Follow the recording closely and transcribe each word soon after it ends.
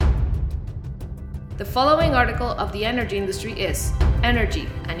The following article of the energy industry is Energy,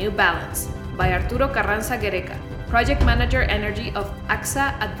 A New Balance by Arturo Carranza Guereca, Project Manager Energy of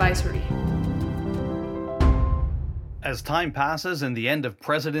Akza Advisory. As time passes and the end of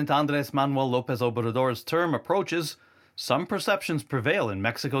President Andrés Manuel López Obrador's term approaches, some perceptions prevail in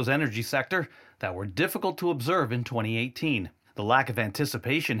Mexico's energy sector that were difficult to observe in 2018. The lack of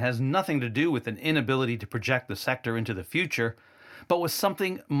anticipation has nothing to do with an inability to project the sector into the future, but with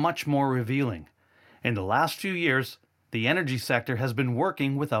something much more revealing. In the last few years, the energy sector has been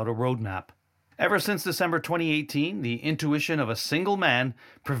working without a roadmap. Ever since December 2018, the intuition of a single man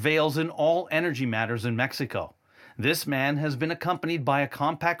prevails in all energy matters in Mexico. This man has been accompanied by a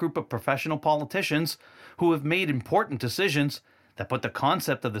compact group of professional politicians who have made important decisions that put the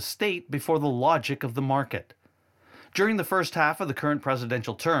concept of the state before the logic of the market. During the first half of the current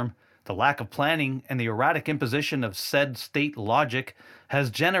presidential term, the lack of planning and the erratic imposition of said state logic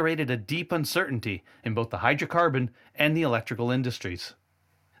has generated a deep uncertainty in both the hydrocarbon and the electrical industries.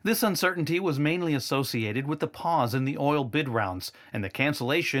 This uncertainty was mainly associated with the pause in the oil bid rounds and the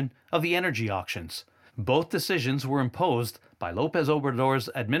cancellation of the energy auctions. Both decisions were imposed by López Obrador's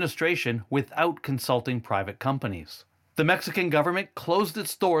administration without consulting private companies. The Mexican government closed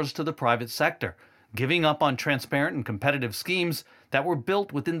its doors to the private sector, giving up on transparent and competitive schemes that were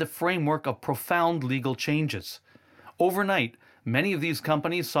built within the framework of profound legal changes. Overnight, many of these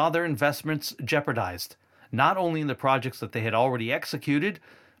companies saw their investments jeopardized, not only in the projects that they had already executed,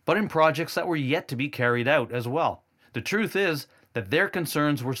 but in projects that were yet to be carried out as well. The truth is that their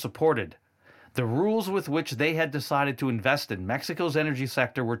concerns were supported. The rules with which they had decided to invest in Mexico's energy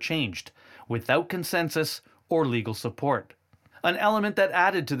sector were changed, without consensus or legal support. An element that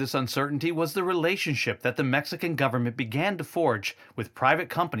added to this uncertainty was the relationship that the Mexican government began to forge with private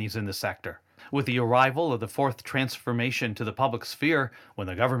companies in the sector. With the arrival of the fourth transformation to the public sphere, when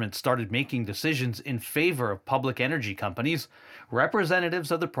the government started making decisions in favor of public energy companies,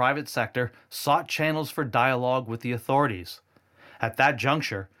 representatives of the private sector sought channels for dialogue with the authorities. At that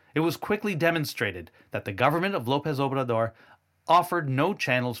juncture, it was quickly demonstrated that the government of López Obrador offered no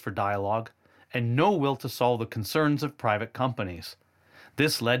channels for dialogue and no will to solve the concerns of private companies.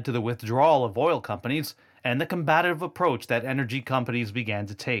 This led to the withdrawal of oil companies and the combative approach that energy companies began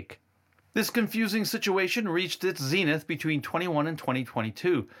to take. This confusing situation reached its zenith between 2021 and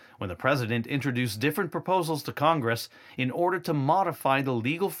 2022, when the president introduced different proposals to Congress in order to modify the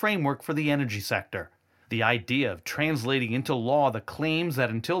legal framework for the energy sector. The idea of translating into law the claims that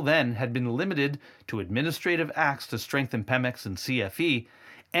until then had been limited to administrative acts to strengthen Pemex and CFE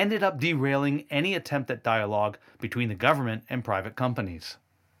ended up derailing any attempt at dialogue between the government and private companies.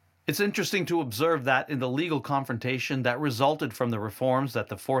 It's interesting to observe that in the legal confrontation that resulted from the reforms that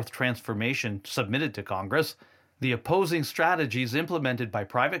the Fourth Transformation submitted to Congress, the opposing strategies implemented by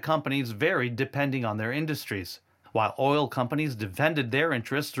private companies varied depending on their industries. While oil companies defended their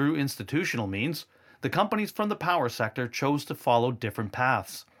interests through institutional means, the companies from the power sector chose to follow different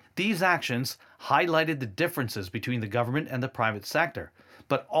paths. These actions highlighted the differences between the government and the private sector,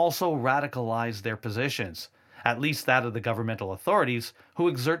 but also radicalized their positions, at least that of the governmental authorities who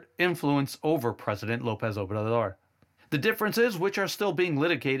exert influence over President López Obrador. The differences, which are still being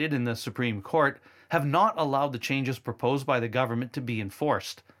litigated in the Supreme Court, have not allowed the changes proposed by the government to be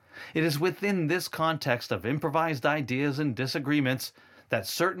enforced. It is within this context of improvised ideas and disagreements that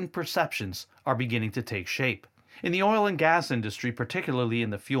certain perceptions are beginning to take shape. In the oil and gas industry, particularly in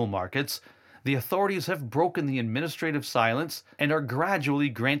the fuel markets, the authorities have broken the administrative silence and are gradually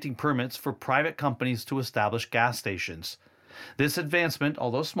granting permits for private companies to establish gas stations. This advancement,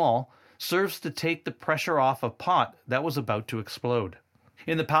 although small, serves to take the pressure off a pot that was about to explode.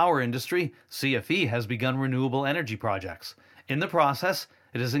 In the power industry, CFE has begun renewable energy projects. In the process,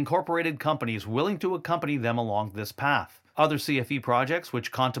 it has incorporated companies willing to accompany them along this path. Other CFE projects,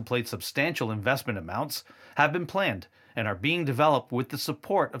 which contemplate substantial investment amounts, have been planned and are being developed with the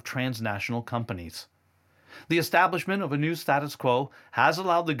support of transnational companies. The establishment of a new status quo has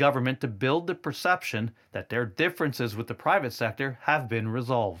allowed the government to build the perception that their differences with the private sector have been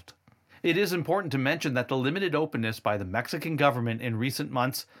resolved. It is important to mention that the limited openness by the Mexican government in recent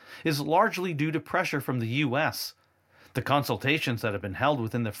months is largely due to pressure from the U.S. The consultations that have been held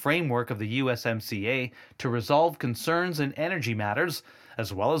within the framework of the USMCA to resolve concerns in energy matters,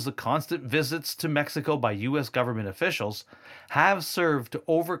 as well as the constant visits to Mexico by U.S. government officials, have served to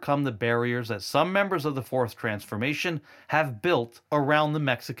overcome the barriers that some members of the Fourth Transformation have built around the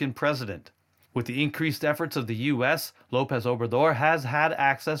Mexican president. With the increased efforts of the U.S., López Obrador has had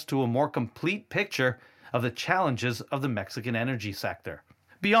access to a more complete picture of the challenges of the Mexican energy sector.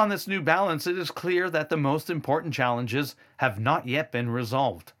 Beyond this new balance, it is clear that the most important challenges have not yet been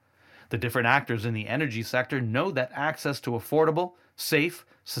resolved. The different actors in the energy sector know that access to affordable, safe,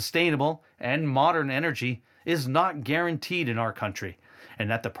 sustainable, and modern energy is not guaranteed in our country, and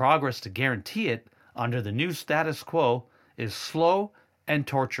that the progress to guarantee it under the new status quo is slow and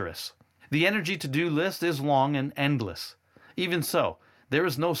torturous. The energy to-do list is long and endless. Even so, there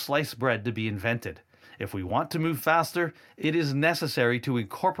is no sliced bread to be invented. If we want to move faster, it is necessary to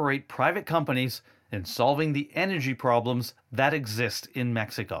incorporate private companies in solving the energy problems that exist in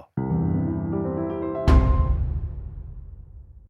Mexico.